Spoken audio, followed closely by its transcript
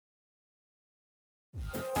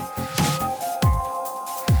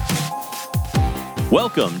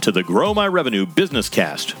Welcome to the Grow My Revenue Business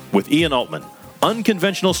Cast with Ian Altman.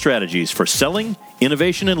 Unconventional strategies for selling,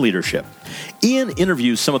 innovation, and leadership. Ian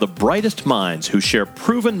interviews some of the brightest minds who share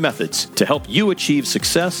proven methods to help you achieve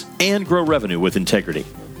success and grow revenue with integrity.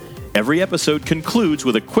 Every episode concludes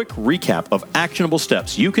with a quick recap of actionable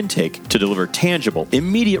steps you can take to deliver tangible,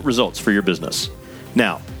 immediate results for your business.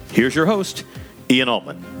 Now, here's your host, Ian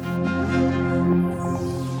Altman.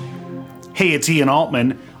 Hey, it's Ian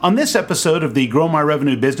Altman. On this episode of the Grow My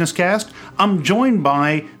Revenue Business Cast, I'm joined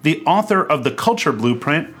by the author of The Culture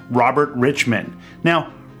Blueprint, Robert Richmond.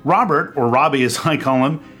 Now, Robert, or Robbie as I call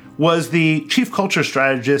him, was the chief culture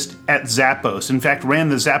strategist at Zappos. In fact, ran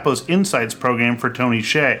the Zappos Insights program for Tony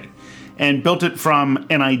Hsieh and built it from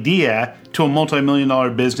an idea to a multi-million-dollar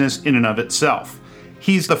business in and of itself.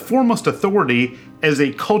 He's the foremost authority as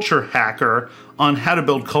a culture hacker on how to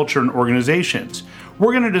build culture in organizations.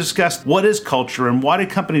 We're going to discuss what is culture and why do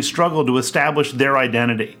companies struggle to establish their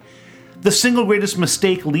identity, the single greatest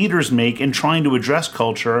mistake leaders make in trying to address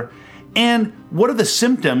culture, and what are the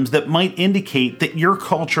symptoms that might indicate that your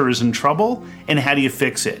culture is in trouble and how do you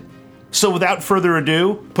fix it. So without further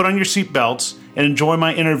ado, put on your seatbelts and enjoy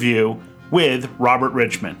my interview with Robert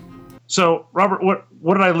Richmond. So, Robert,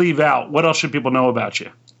 what did I leave out? What else should people know about you?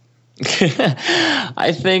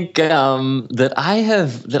 I think that I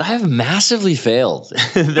have massively failed.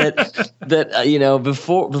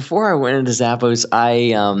 Before I went into Zappos,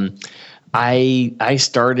 I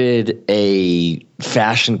started a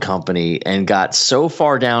fashion company and got so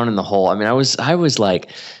far down in the hole. I mean, I was like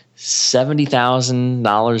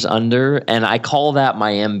 $70,000 under, and I call that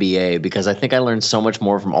my MBA because I think I learned so much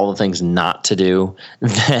more from all the things not to do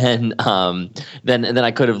than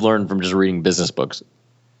I could have learned from just reading business books.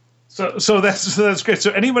 So that's great.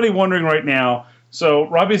 So anybody wondering right now, so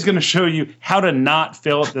Robbie's going to show you how to not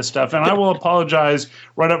fail at this stuff. And I will apologize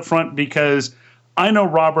right up front because I know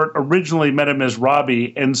Robert originally met him as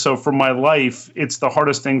Robbie. And so for my life, it's the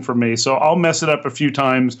hardest thing for me. So I'll mess it up a few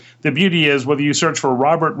times. The beauty is whether you search for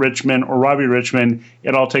Robert Richmond or Robbie Richmond,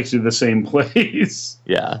 it all takes you to the same place.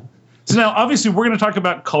 Yeah. So now, obviously, we're going to talk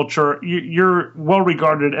about culture. You're well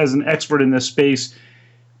regarded as an expert in this space.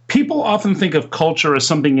 People often think of culture as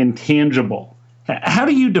something intangible. How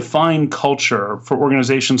do you define culture for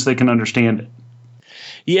organizations so they can understand it?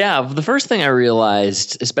 Yeah, the first thing I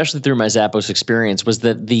realized, especially through my Zappos experience, was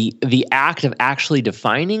that the act of actually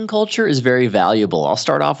defining culture is very valuable. I'll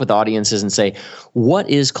start off with audiences and say, what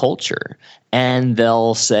is culture? And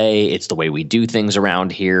they'll say, it's the way we do things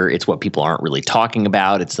around here. It's what people aren't really talking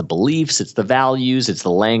about. It's the beliefs. It's the values. It's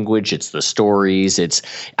the language. It's the stories.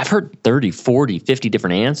 I've heard 30, 40, 50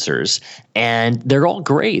 different answers, and they're all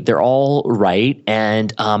great. They're all right.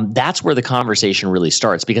 And that's where the conversation really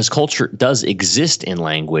starts because culture does exist in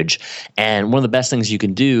language. And one of the best things you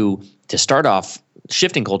can do to start off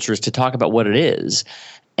shifting culture is to talk about what it is.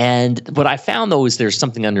 And what I found, though, is there's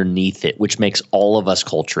something underneath it, which makes all of us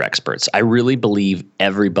culture experts. I really believe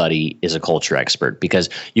everybody is a culture expert because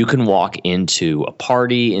you can walk into a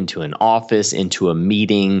party, into an office, into a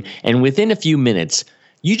meeting, and within a few minutes,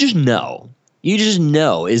 you just know. You just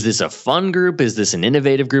know, is this a fun group? Is this an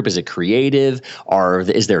innovative group? Is it creative?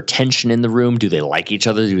 Is there tension in the room? Do they like each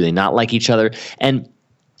other? Do they not like each other? And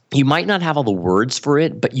you might not have all the words for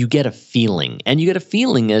it, but you get a feeling. And you get a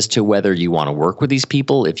feeling as to whether you want to work with these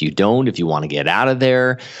people. If you don't, if you want to get out of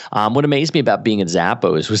there. What amazed me about being at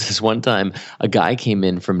Zappos was this one time a guy came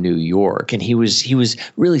in from New York and he was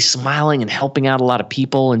really smiling and helping out a lot of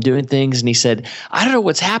people and doing things. And he said, I don't know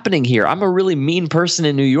what's happening here. I'm a really mean person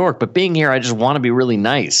in New York, but being here, I just want to be really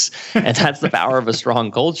nice. And that's the power of a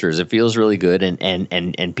strong culture is it feels really good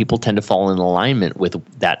and people tend to fall in alignment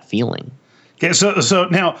with that feeling. Okay, so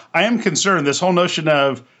now I am concerned. This whole notion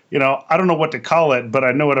of, I don't know what to call it, but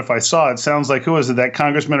I know it if I saw it. Sounds like, who is it, that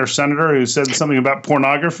congressman or senator who said something about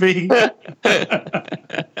pornography?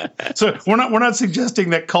 So we're not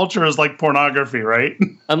suggesting that culture is like pornography, right?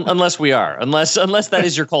 Unless we are. Unless that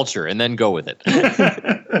is your culture, and then go with it.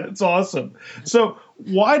 That's awesome. So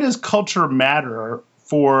why does culture matter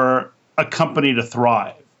for a company to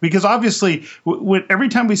thrive? Because obviously, every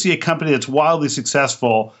time we see a company that's wildly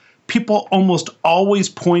successful, people almost always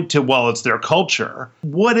point to, well, it's their culture.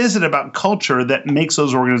 What is it about culture that makes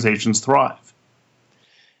those organizations thrive?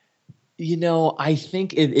 I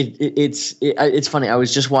think it's funny. I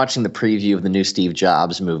was just watching the preview of the new Steve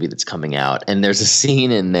Jobs movie that's coming out, and there's a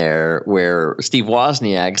scene in there where Steve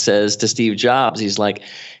Wozniak says to Steve Jobs, he's like,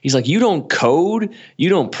 you don't code, you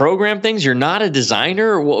don't program things, you're not a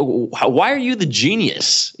designer. Why are you the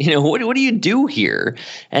genius? What do you do here?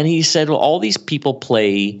 And he said, well, all these people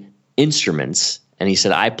play instruments And he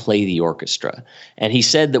said, I play the orchestra. And he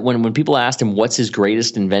said that when people asked him what's his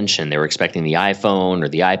greatest invention, they were expecting the iPhone or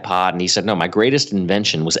the iPod. And he said, no, my greatest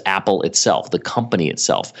invention was Apple itself, the company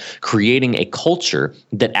itself, creating a culture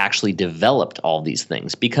that actually developed all these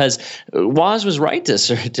things. Because Woz was right to a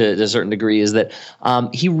certain degree, is that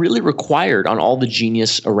he really required on all the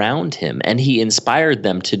genius around him, and he inspired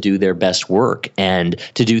them to do their best work and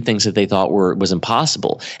to do things that they thought was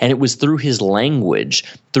impossible. And it was through his language,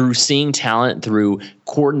 through seeing talent, through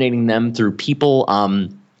coordinating them, through people.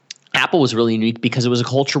 Apple was really unique because it was a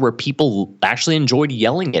culture where people actually enjoyed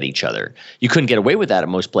yelling at each other. You couldn't get away with that at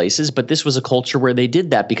most places, but this was a culture where they did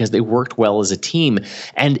that because they worked well as a team.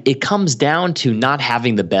 And it comes down to not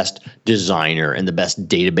having the best designer and the best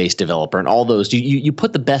database developer and all those. You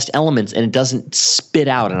put the best elements and it doesn't spit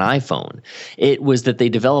out an iPhone. It was that they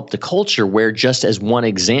developed a culture where, just as one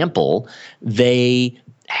example, they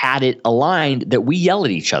had it aligned that we yell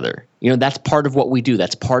at each other. That's part of what we do.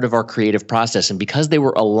 That's part of our creative process. And because they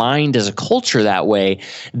were aligned as a culture that way,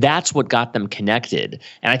 that's what got them connected.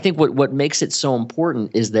 And I think what makes it so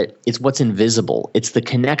important is that it's what's invisible. It's the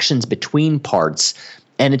connections between parts.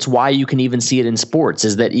 And it's why you can even see it in sports,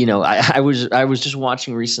 is that, I was just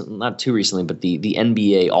watching not too recently, but the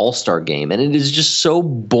NBA All-Star game. And it is just so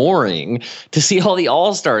boring to see all the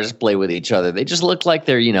All-Stars play with each other. They just look like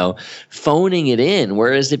they're, phoning it in.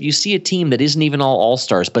 Whereas if you see a team that isn't even all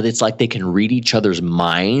All-Stars, but it's like they can read each other's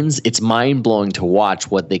minds, it's mind-blowing to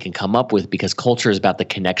watch what they can come up with, because culture is about the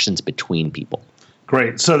connections between people.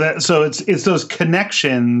 Great. So it's those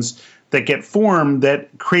connections that get formed that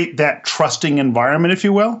create that trusting environment, if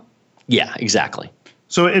you will? Yeah, exactly.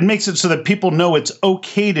 So it makes it so that people know it's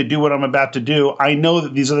okay to do what I'm about to do. I know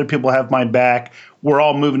that these other people have my back. We're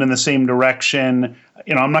all moving in the same direction.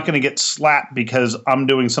 I'm not going to get slapped because I'm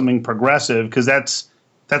doing something progressive, because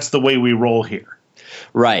that's the way we roll here.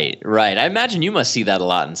 Right. I imagine you must see that a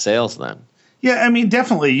lot in sales then. Yeah, I mean,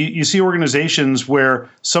 definitely. You see organizations where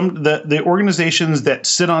the organizations that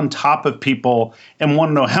sit on top of people and want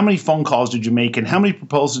to know how many phone calls did you make and how many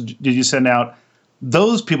proposals did you send out,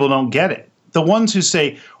 those people don't get it. The ones who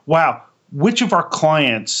say, wow, which of our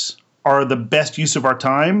clients are the best use of our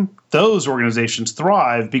time, those organizations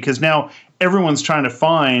thrive, because now everyone's trying to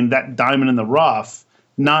find that diamond in the rough,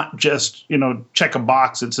 not just, check a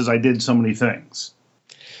box that says I did so many things.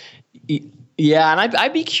 Yeah, and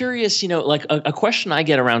I'd be curious, like a question I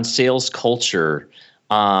get around sales culture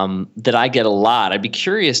that I get a lot. I'd be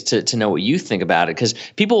curious to know what you think about it, because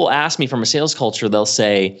people will ask me from a sales culture, they'll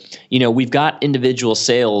say, we've got individual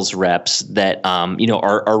sales reps that,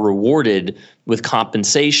 are rewarded with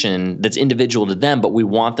compensation that's individual to them, but we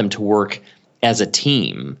want them to work as a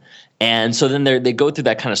team. And so then they go through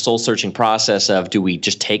that kind of soul-searching process of, do we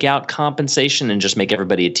just take out compensation and just make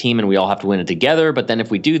everybody a team and we all have to win it together? But then if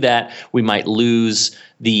we do that, we might lose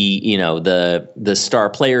the star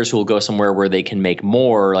players who will go somewhere where they can make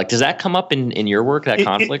more. Like, does that come up in your work, that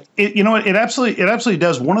conflict? It absolutely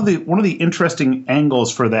does. One of the interesting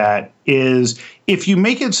angles for that is, if you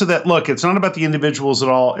make it so that, look, it's not about the individuals at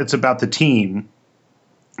all, it's about the team.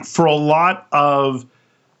 For a lot of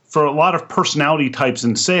personality types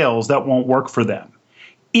in sales, that won't work for them.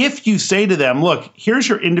 If you say to them, look, here's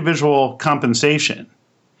your individual compensation,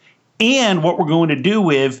 and what we're going to do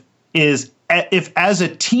is if as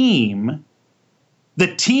a team,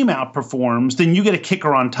 the team outperforms, then you get a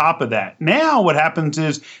kicker on top of that. Now what happens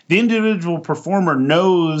is the individual performer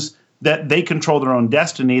knows that they control their own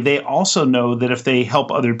destiny. They also know that if they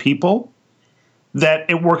help other people, that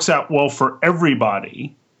it works out well for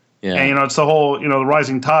everybody. Yeah. And, it's the whole, the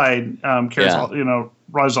rising tide carries all,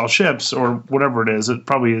 rises all ships, or whatever it is. It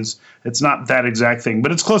probably is. It's not that exact thing,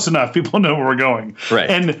 but it's close enough. People know where we're going.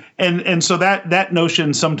 Right. And so that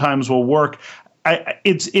notion sometimes will work.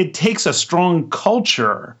 It takes a strong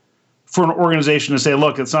culture for an organization to say,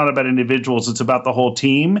 look, it's not about individuals, it's about the whole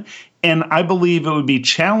team. And I believe it would be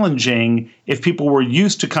challenging if people were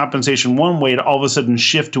used to compensation one way to all of a sudden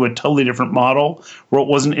shift to a totally different model where it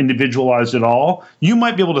wasn't individualized at all. You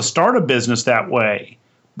might be able to start a business that way,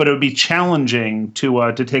 but it would be challenging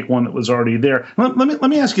to take one that was already there. Let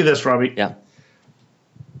me ask you this, Robbie. Yeah.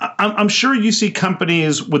 I'm sure you see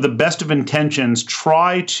companies with the best of intentions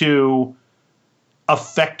try to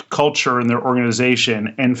affect culture in their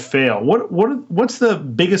organization and fail. What's the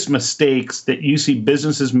biggest mistakes that you see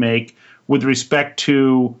businesses make with respect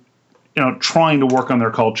to trying to work on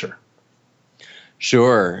their culture?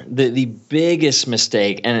 Sure. The biggest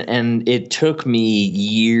mistake, and it took me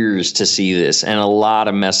years to see this, and a lot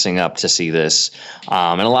of messing up to see this,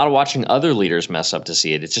 and a lot of watching other leaders mess up to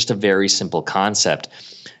see it. It's just a very simple concept,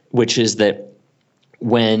 which is that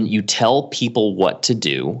when you tell people what to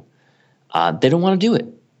do, they don't want to do it.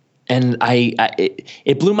 And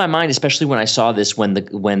it blew my mind, especially when I saw this when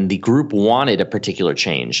the group wanted a particular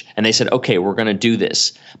change and they said, okay, we're going to do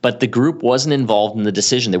this. But the group wasn't involved in the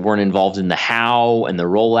decision. They weren't involved in the how and the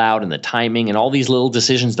rollout and the timing and all these little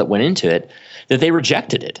decisions that went into it, that they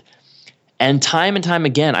rejected it. And time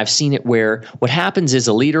again, I've seen it where what happens is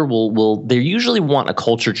a leader they usually want a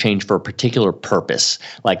culture change for a particular purpose.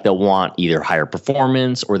 Like they'll want either higher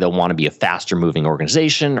performance, or they'll want to be a faster moving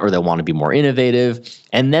organization, or they'll want to be more innovative.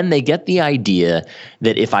 And then they get the idea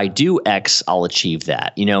that if I do X, I'll achieve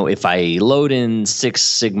that. If I load in Six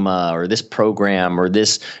Sigma or this program or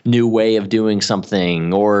this new way of doing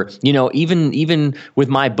something, or, even with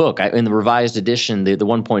my book, in the revised edition, the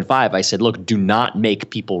 1.5, I said, look, do not make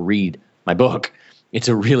people read my book. It's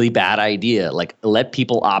a really bad idea. Like, let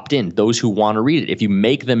people opt in, those who want to read it. If you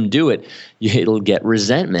make them do it, it'll get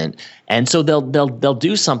resentment. And so they'll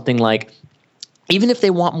do something like, even if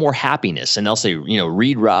they want more happiness, and they'll say,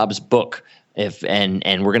 read Rob's book, and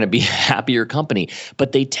we're going to be a happier company,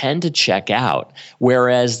 but they tend to check out.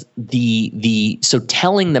 Whereas so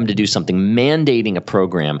telling them to do something, mandating a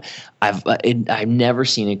program, I've never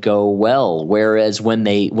seen it go well. Whereas when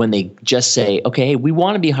they just say, okay, hey, we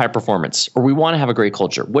want to be high performance, or we want to have a great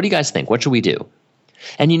culture. What do you guys think? What should we do?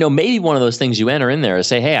 And, maybe one of those things you enter in there is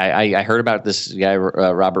say, hey, I heard about this guy,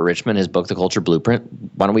 Robert Richmond, his book, The Culture Blueprint.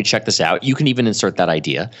 Why don't we check this out? You can even insert that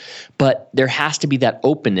idea. But there has to be that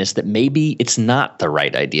openness that maybe it's not the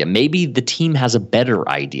right idea. Maybe the team has a better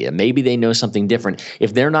idea. Maybe they know something different.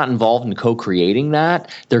 If they're not involved in co-creating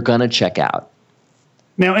that, they're going to check out.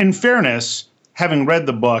 Now, in fairness, having read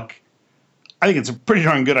the book, I think it's a pretty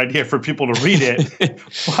darn good idea for people to read it.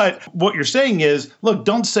 But what you're saying is, look,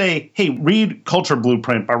 don't say, hey, read Culture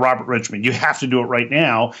Blueprint by Robert Richmond. You have to do it right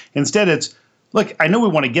now. Instead, it's, look, I know we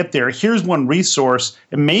want to get there. Here's one resource.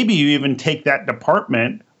 And maybe you even take that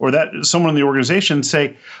department or that someone in the organization and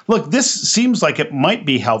say, look, this seems like it might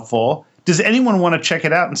be helpful. Does anyone want to check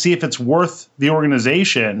it out and see if it's worth the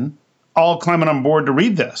organization all climbing on board to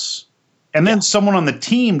read this? And then someone on the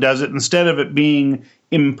team does it instead of it being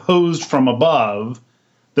imposed from above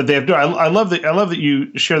that they have to do. I love that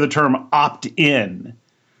you share the term opt in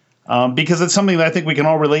because it's something that I think we can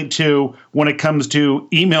all relate to when it comes to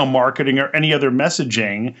email marketing or any other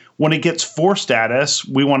messaging. When it gets forced at us,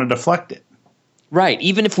 we want to deflect it. Right.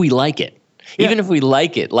 Even if we like it. Even if we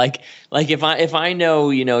like it, like if I know,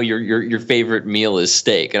 your favorite meal is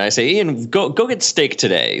steak, and I say, Ian, go get steak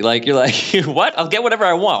today. Like, you're like, what? I'll get whatever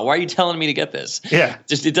I want. Why are you telling me to get this? Yeah.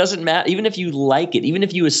 Just, it doesn't matter. Even if you like it, even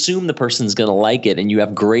if you assume the person's going to like it and you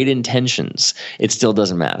have great intentions, it still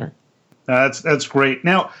doesn't matter. That's great.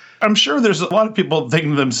 Now, I'm sure there's a lot of people thinking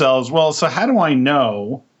to themselves, well, so how do I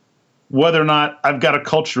know whether or not I've got a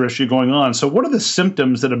culture issue going on? So what are the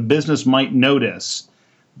symptoms that a business might notice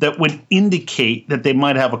that would indicate that they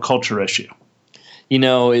might have a culture issue?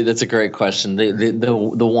 That's a great question. The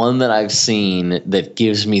one that I've seen that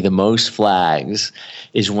gives me the most flags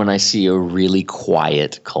is when I see a really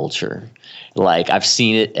quiet culture. Like, I've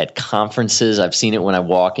seen it at conferences. I've seen it when I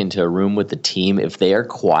walk into a room with the team. If they are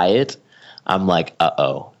quiet, I'm like,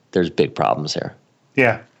 uh-oh, there's big problems here.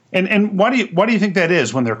 Yeah. And why do you think that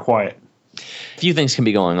is when they're quiet? A few things can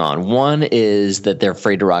be going on. One is that they're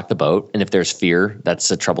afraid to rock the boat. And if there's fear, that's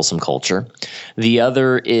a troublesome culture. The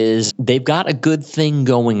other is they've got a good thing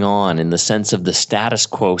going on in the sense of the status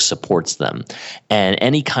quo supports them. And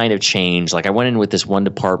any kind of change, like I went in with this one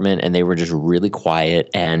department and they were just really quiet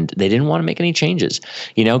and they didn't want to make any changes,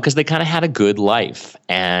 because they kind of had a good life.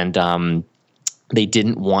 And, they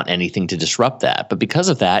didn't want anything to disrupt that. But because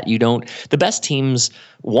of that, the best teams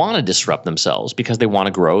want to disrupt themselves because they want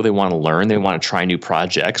to grow, they want to learn, they want to try new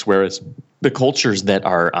projects, whereas the cultures that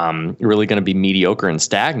are really going to be mediocre and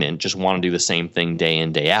stagnant just want to do the same thing day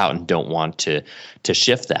in, day out and don't want to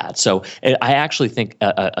shift that. So I actually think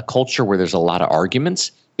a culture where there's a lot of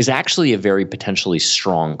arguments is actually a very potentially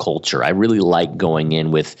strong culture. I really like going in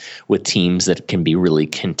with teams that can be really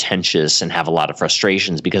contentious and have a lot of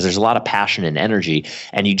frustrations because there's a lot of passion and energy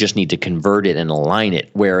and you just need to convert it and align it.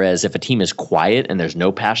 Whereas if a team is quiet and there's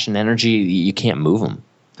no passion and energy, you can't move them.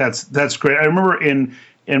 That's great. I remember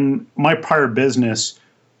in my prior business,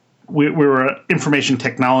 we were an information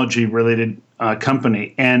technology related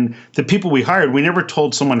company, and the people we hired, we never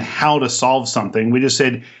told someone how to solve something. We just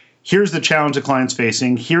said, here's the challenge the client's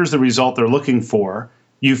facing. Here's the result they're looking for.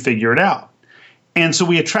 You figure it out. And so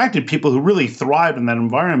we attracted people who really thrived in that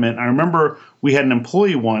environment. I remember we had an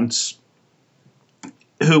employee once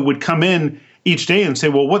who would come in each day and say,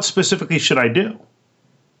 well, what specifically should I do?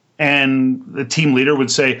 And the team leader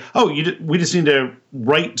would say, we just need to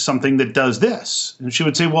write something that does this. And she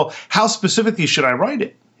would say, well, how specifically should I write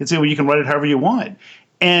it? and say, well, you can write it however you want.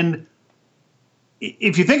 And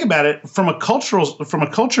if you think about it from a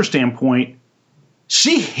culture standpoint,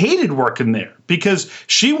 she hated working there because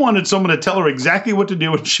she wanted someone to tell her exactly what to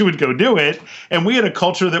do and she would go do it. And we had a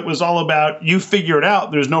culture that was all about you figure it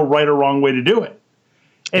out. There's no right or wrong way to do it.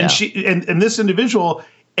 And and this individual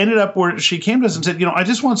ended up where she came to us and said, I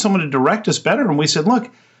just want someone to direct us better. And we said, look,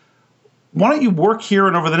 why don't you work here,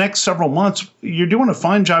 and over the next several months, you're doing a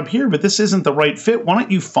fine job here, but this isn't the right fit. Why don't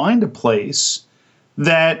you find a place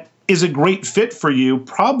that is a great fit for you,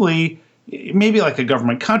 probably maybe like a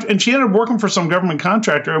government contract. And she ended up working for some government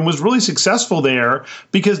contractor and was really successful there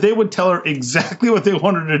because they would tell her exactly what they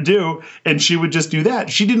wanted her to do, and she would just do that.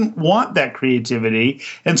 She didn't want that creativity.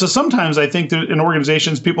 And so sometimes I think that in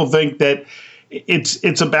organizations, people think that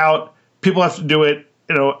it's about people have to do it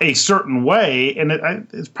a certain way, and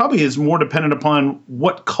it probably is more dependent upon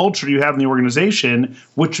what culture you have in the organization,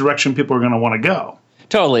 which direction people are going to want to go.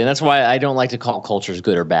 Totally. And that's why I don't like to call cultures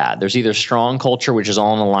good or bad. There's either strong culture, which is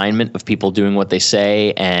all in alignment of people doing what they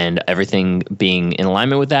say and everything being in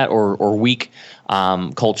alignment with that, or weak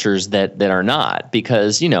cultures that are not,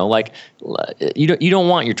 because, you don't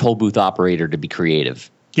want your toll booth operator to be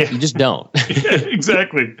creative. Yeah. You just don't.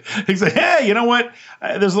 Exactly. Hey, you know what?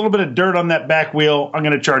 There's a little bit of dirt on that back wheel. I'm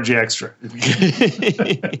going to charge you extra.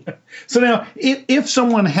 So now, if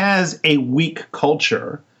someone has a weak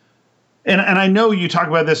culture, and I know you talk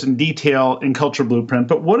about this in detail in Culture Blueprint,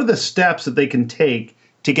 but what are the steps that they can take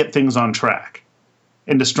to get things on track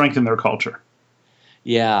and to strengthen their culture?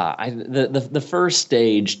 Yeah, the first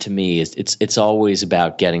stage to me is it's always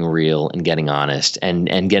about getting real and getting honest and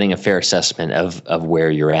getting a fair assessment of where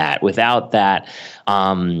you're at. Without that,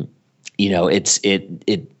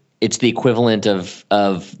 it's the equivalent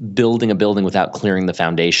of building a building without clearing the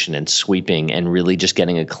foundation and sweeping and really just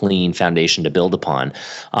getting a clean foundation to build upon.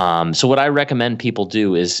 So what I recommend people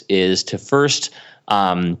do is to first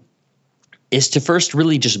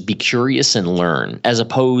really just be curious and learn, as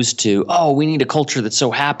opposed to, we need a culture that's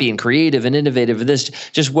so happy and creative and innovative. This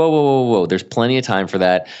just whoa. There's plenty of time for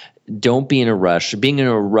that. Don't be in a rush. Being in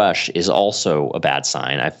a rush is also a bad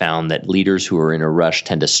sign. I found that leaders who are in a rush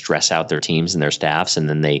tend to stress out their teams and their staffs, and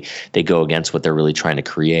then they go against what they're really trying to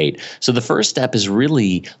create. So the first step is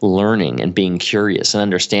really learning and being curious and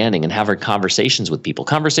understanding and having conversations with people.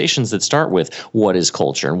 Conversations that start with, what is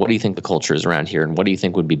culture, and what do you think the culture is around here, and what do you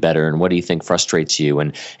think would be better, and what do you think frustrates you,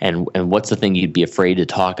 and what's the thing you'd be afraid to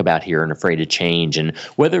talk about here and afraid to change. And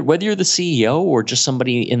whether you're the CEO or just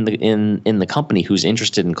somebody in the company who's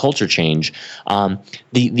interested in culture change,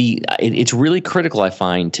 it's really critical, I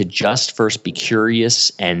find, to just first be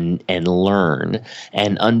curious and learn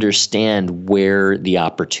and understand where the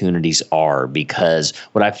opportunities are. Because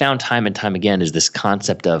what I've found time and time again is this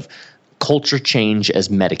concept of culture change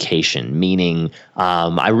as medication, meaning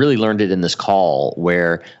I really learned it in this call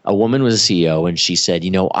where a woman was a CEO and she said,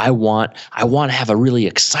 I want to have a really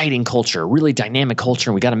exciting culture, a really dynamic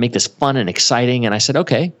culture, and we got to make this fun and exciting. And I said,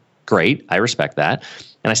 okay, great. I respect that.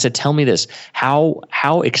 And I said, tell me this, how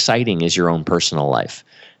exciting is your own personal life?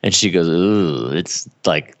 And she goes, ooh, it's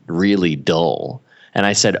like really dull. And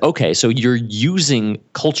I said, okay, so you're using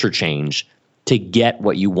culture change to get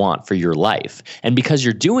what you want for your life. And because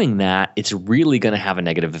you're doing that, it's really going to have a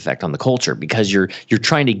negative effect on the culture, because you're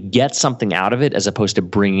trying to get something out of it as opposed to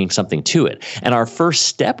bringing something to it. And our first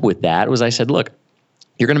step with that was, I said, look,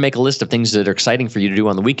 you're going to make a list of things that are exciting for you to do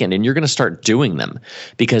on the weekend, and you're going to start doing them.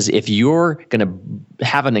 Because if you're going to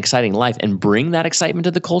have an exciting life and bring that excitement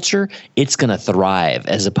to the culture, it's going to thrive,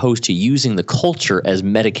 as opposed to using the culture as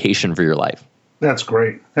medication for your life. That's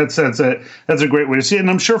great. That's a great way to see it. And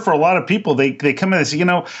I'm sure for a lot of people, they come in and say,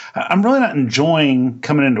 I'm really not enjoying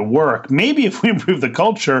coming into work. Maybe if we improve the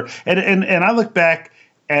culture. And I look back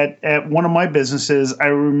at one of my businesses, I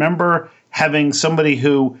remember having somebody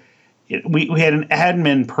who we had an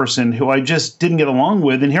admin person who I just didn't get along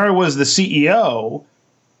with. And here I was, the CEO,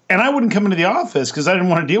 and I wouldn't come into the office because I didn't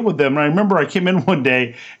want to deal with them. And I remember I came in one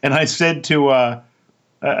day and I said to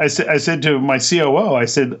I said to my COO, I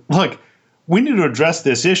said, look, we need to address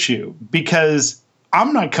this issue because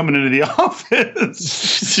I'm not coming into the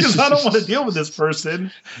office because I don't want to deal with this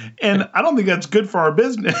person. And I don't think that's good for our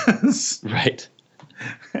business. Right.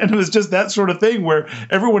 And it was just that sort of thing where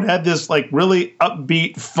everyone had this like really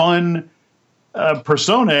upbeat, fun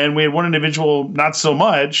persona, and we had one individual not so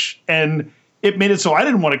much, and it made it so I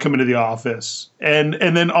didn't want to come into the office. And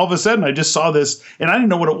then all of a sudden I just saw this, and I didn't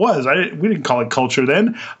know what it was. We didn't call it culture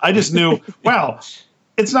then. I just knew, wow,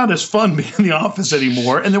 it's not as fun being in the office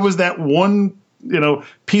anymore. And there was that one,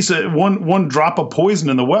 piece of one drop of poison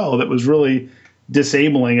in the well that was really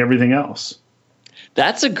disabling everything else.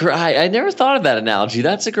 I never thought of that analogy.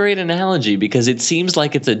 That's a great analogy because it seems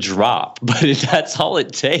like it's a drop, but that's all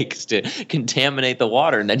it takes to contaminate the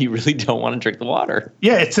water, and then you really don't want to drink the water.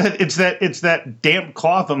 Yeah, it's that damp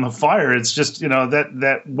cloth on the fire. It's just,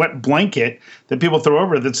 that wet blanket that people throw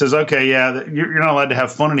over that says, okay, yeah, you're not allowed to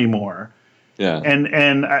have fun anymore. Yeah, and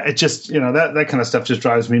it just, that kind of stuff just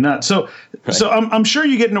drives me nuts. So I'm sure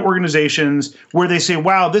you get into organizations where they say,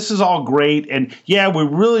 wow, this is all great, and yeah, we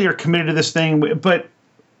really are committed to this thing, but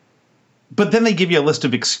then they give you a list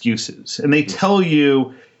of excuses, and they tell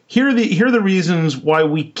you, here are the reasons why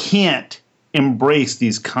we can't embrace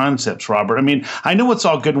these concepts, Robert. I mean, I know it's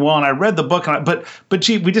all good and well, and I read the book, but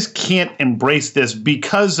gee, we just can't embrace this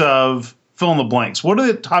because of fill in the blanks. What are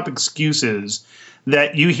the top excuses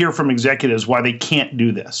that you hear from executives why they can't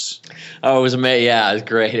do this? Oh, it was amazing. Yeah, it was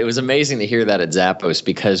great. It was amazing to hear that at Zappos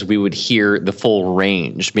because we would hear the full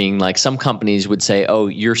range, being like some companies would say, oh,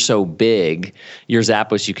 you're so big, you're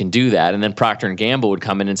Zappos, you can do that. And then Procter & Gamble would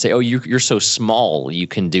come in and say, oh, you're so small, you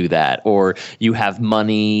can do that. Or you have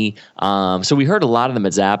money. So we heard a lot of them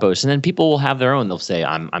at Zappos. And then people will have their own. They'll say,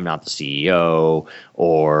 I'm not the CEO,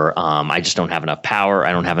 or I just don't have enough power.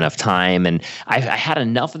 I don't have enough time. And I had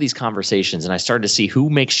enough of these conversations, and I started to see who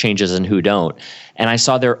makes changes and who don't. And I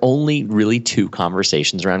saw there are only really two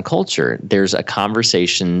conversations around culture. There's a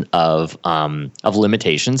conversation of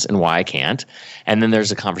limitations and why I can't, and then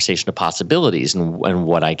there's a conversation of possibilities and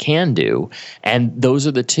what I can do. And those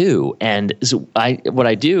are the two. And so what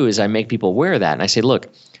I do is I make people aware of that, and I say, look,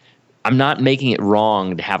 I'm not making it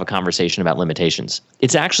wrong to have a conversation about limitations.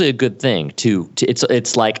 It's actually a good thing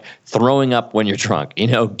it's like throwing up when you're drunk.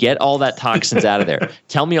 Get all that toxins out of there.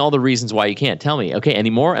 Tell me all the reasons why you can't. Tell me, okay, any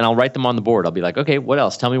more? And I'll write them on the board. I'll be like, okay, what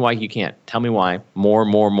else? Tell me why you can't. Tell me why.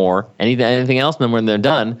 More. Anything else? And then when they're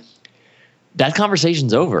done, that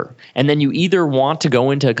conversation's over. And then you either want to go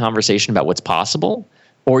into a conversation about what's possible,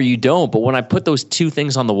 or you don't. But when I put those two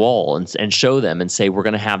things on the wall and show them and say, we're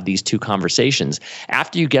going to have these two conversations,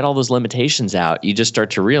 after you get all those limitations out, you just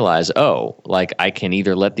start to realize, oh, like I can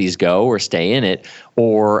either let these go or stay in it,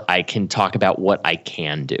 or I can talk about what I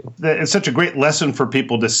can do. It's such a great lesson for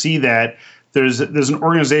people to see that there's an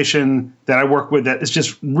organization that I work with that is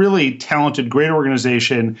just really talented, great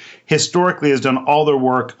organization, historically has done all their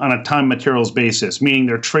work on a time materials basis, meaning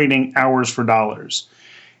they're trading hours for dollars.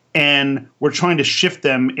 And we're trying to shift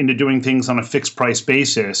them into doing things on a fixed price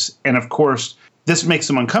basis. And of course, this makes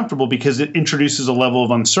them uncomfortable because it introduces a level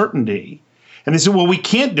of uncertainty. And they said, well, we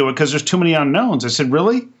can't do it because there's too many unknowns. I said,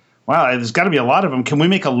 really? Wow, there's got to be a lot of them. Can we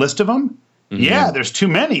make a list of them? Mm-hmm. Yeah, there's too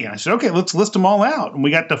many. I said, okay, let's list them all out. And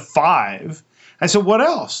we got to 5. I said, what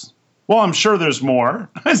else? Well, I'm sure there's more.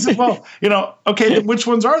 I said, well, okay, then which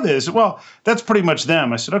ones are they? I said, well, that's pretty much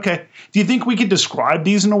them. I said, okay, do you think we could describe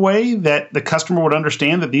these in a way that the customer would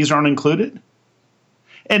understand that these aren't included?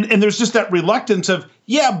 And there's just that reluctance of,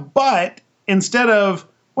 yeah, but instead of,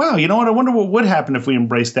 wow, you know what? I wonder what would happen if we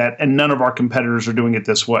embraced that and none of our competitors are doing it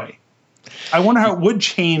this way. I wonder how it would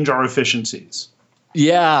change our efficiencies.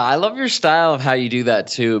 Yeah, I love your style of how you do that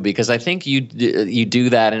too, because I think you do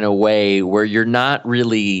that in a way where you're not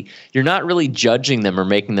really judging them or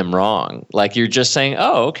making them wrong. Like you're just saying,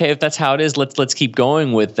 "Oh, okay, if that's how it is, let's keep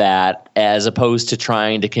going with that," as opposed to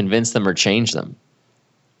trying to convince them or change them.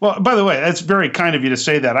 Well, by the way, that's very kind of you to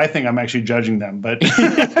say that. I think I'm actually judging them, but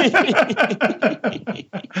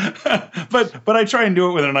but I try and do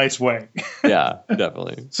it with a nice way. Yeah,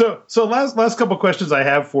 definitely. So last couple of questions I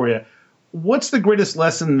have for you. What's the greatest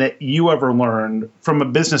lesson that you ever learned from a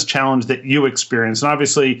business challenge that you experienced? And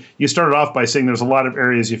obviously, you started off by saying there's a lot of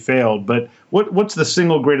areas you failed, but what's the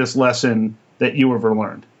single greatest lesson that you ever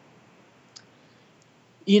learned?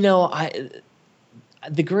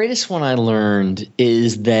 The greatest one I learned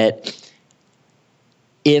is that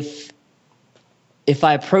if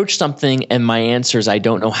I approach something and my answer is I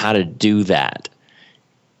don't know how to do that,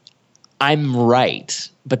 I'm right,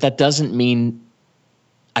 but that doesn't mean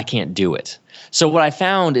I can't do it. So what I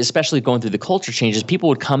found, especially going through the culture changes, people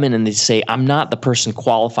would come in and they'd say, I'm not the person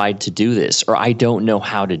qualified to do this, or I don't know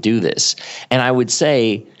how to do this. And I would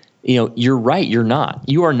say, you're right, you're not.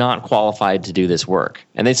 You are not qualified to do this work.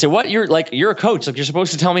 And they'd say, what? You're a coach. Like you're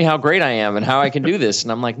supposed to tell me how great I am and how I can do this. And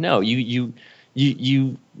I'm like, no, you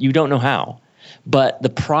don't know how. But the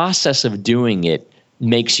process of doing it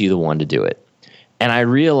makes you the one to do it. And I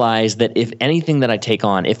realize that if anything that I take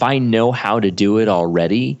on, if I know how to do it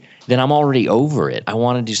already, then I'm already over it. I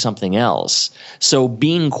want to do something else. So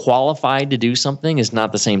being qualified to do something is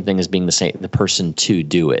not the same thing as being the person to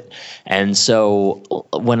do it. And so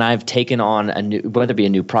when I've taken on whether it be a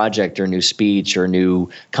new project or a new speech or a new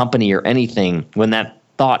company or anything, when that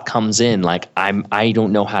thought comes in, like I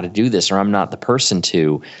don't know how to do this, or I'm not the person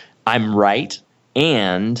to, I'm right,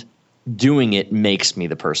 and doing it makes me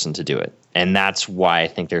the person to do it. And that's why I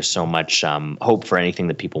think there's so much hope for anything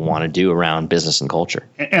that people want to do around business and culture.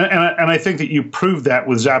 And I think that you proved that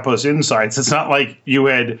with Zappos Insights. It's not like you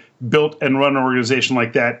had built and run an organization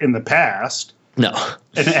like that in the past. No.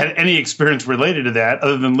 And had any experience related to that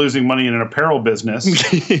other than losing money in an apparel business,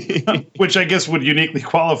 which I guess would uniquely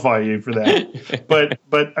qualify you for that.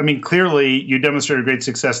 But I mean, clearly you demonstrated great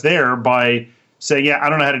success there by saying, yeah, I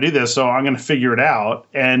don't know how to do this, so I'm going to figure it out.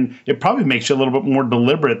 And it probably makes you a little bit more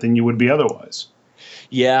deliberate than you would be otherwise.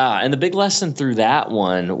 Yeah, and the big lesson through that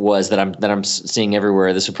one was that I'm seeing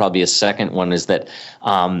everywhere. This would probably be a second one, is that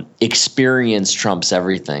experience trumps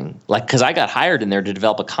everything. Like, because I got hired in there to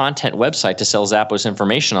develop a content website to sell Zappos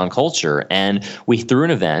information on culture, and we threw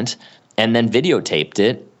an event and then videotaped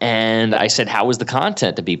it. And I said, how was the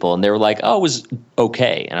content to people? And they were like, oh, it was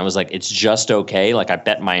okay. And I was like, it's just okay? Like, I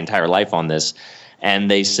bet my entire life on this.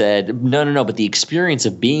 And they said, no, but the experience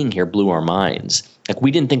of being here blew our minds. Like,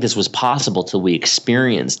 we didn't think this was possible till we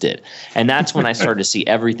experienced it. And that's when I started to see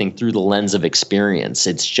everything through the lens of experience.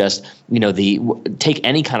 It's just, take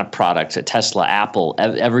any kind of product, a Tesla, Apple,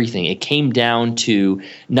 everything. It came down to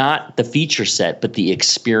not the feature set, but the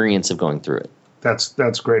experience of going through it.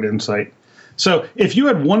 That's great insight. So if you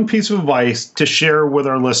had one piece of advice to share with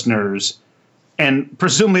our listeners, and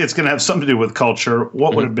presumably it's going to have something to do with culture,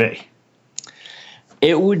 what would it be?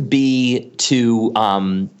 It would be to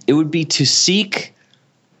seek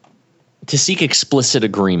explicit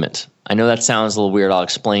agreement. I know that sounds a little weird. I'll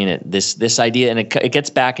explain it. This idea, and it gets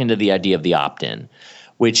back into the idea of the opt-in,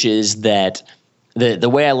 which is that the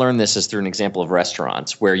way I learned this is through an example of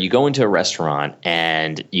restaurants, where you go into a restaurant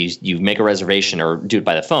and you make a reservation or do it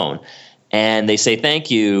by the phone, and they say, thank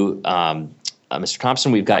you, Mr.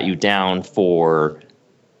 Thompson, we've got you down for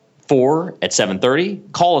 4 at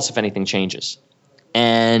 7:30. Call us if anything changes.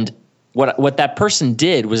 And what that person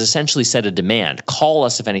did was essentially set a demand. Call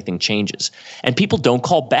us if anything changes. And people don't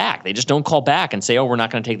call back. They just don't call back and say, oh, we're not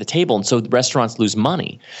going to take the table. And so the restaurants lose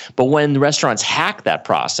money. But when the restaurants hack that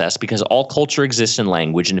process, because all culture exists in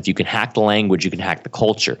language, and if you can hack the language, you can hack the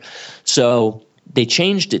culture. So they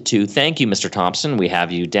changed it to, thank you, Mr. Thompson. We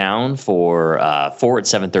have you down for 4 at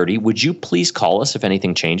 7:30. Would you please call us if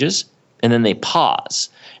anything changes? And then they pause.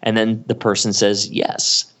 And then the person says,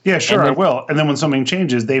 yes. Yeah, sure, I will. And then when something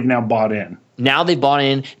changes, they've now bought in. Now they've bought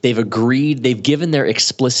in, they've agreed, they've given their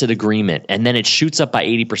explicit agreement, and then it shoots up by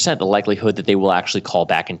 80% the likelihood that they will actually call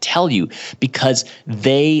back and tell you, because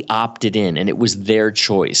they opted in and it was their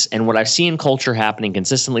choice. And what I see in culture happening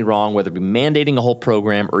consistently wrong, whether it be mandating a whole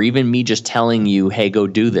program or even me just telling you, hey, go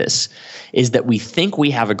do this, is that we think we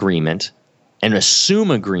have agreement and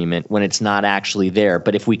assume agreement when it's not actually there.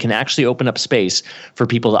 But if we can actually open up space for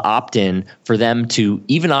people to opt in, for them to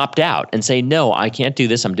even opt out and say, no, I can't do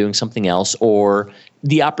this, I'm doing something else, or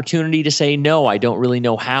the opportunity to say, no, I don't really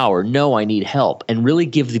know how, or no, I need help, and really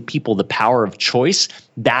give the people the power of choice,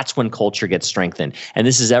 that's when culture gets strengthened. And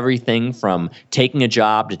this is everything from taking a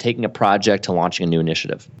job to taking a project to launching a new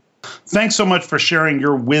initiative. Thanks so much for sharing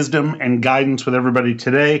your wisdom and guidance with everybody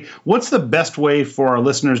today. What's the best way for our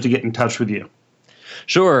listeners to get in touch with you?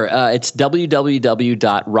 Sure. It's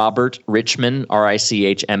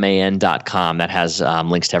www.robertrichman.com. That has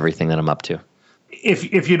links to everything that I'm up to.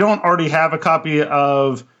 If you don't already have a copy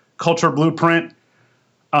of Culture Blueprint,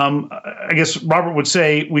 I guess Robert would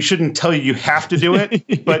say we shouldn't tell you have to do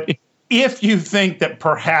it, but if you think that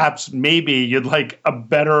perhaps maybe you'd like a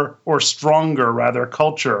better or stronger, rather,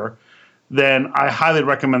 culture, then I highly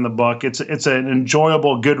recommend the book. It's an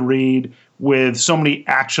enjoyable, good read with so many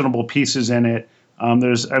actionable pieces in it.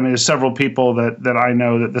 There's several people that I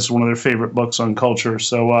know that this is one of their favorite books on culture.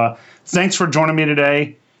 So thanks for joining me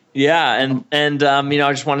today. Yeah, and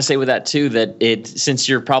I just want to say with that too that since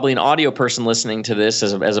you're probably an audio person listening to this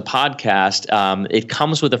as a podcast, it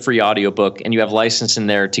comes with a free audiobook, and you have license in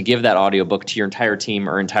there to give that audiobook to your entire team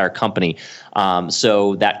or entire company.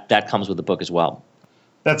 So that comes with the book as well.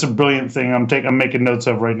 That's a brilliant thing. I'm making notes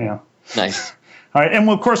of right now. Nice. All right, and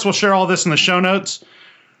of course we'll share all this in the show notes.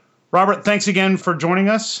 Robert, thanks again for joining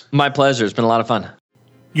us. My pleasure. It's been a lot of fun.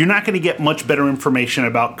 You're not going to get much better information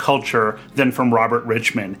about culture than from Robert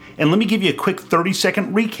Richman. And let me give you a quick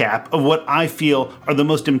 30-second recap of what I feel are the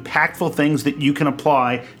most impactful things that you can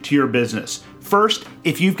apply to your business. First,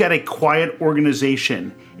 if you've got a quiet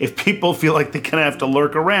organization, if people feel like they kind of have to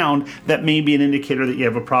lurk around, that may be an indicator that you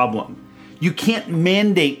have a problem. You can't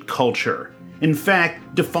mandate culture. In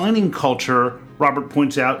fact, defining culture, Robert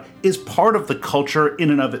points out, is part of the culture in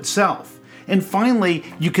and of itself. And finally,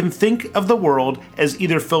 you can think of the world as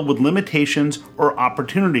either filled with limitations or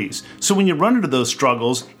opportunities. So when you run into those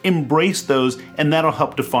struggles, embrace those, and that'll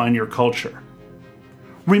help define your culture.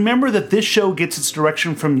 Remember that this show gets its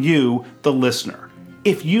direction from you, the listener.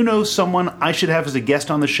 If you know someone I should have as a guest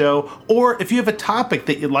on the show, or if you have a topic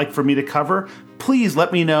that you'd like for me to cover, please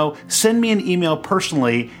let me know. Send me an email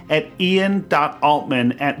personally at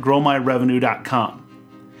ian.altman@growmyrevenue.com.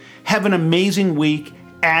 Have an amazing week,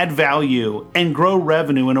 add value, and grow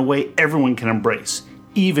revenue in a way everyone can embrace,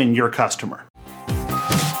 even your customer.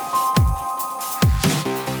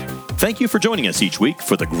 Thank you for joining us each week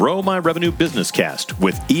for the Grow My Revenue Business Cast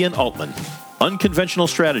with Ian Altman. Unconventional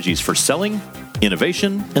strategies for selling,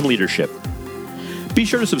 innovation, and leadership. Be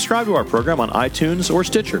sure to subscribe to our program on iTunes or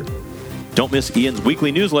Stitcher. Don't miss Ian's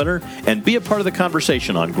weekly newsletter and be a part of the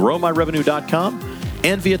conversation on growmyrevenue.com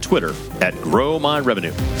and via Twitter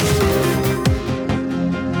 @GrowMyRevenue.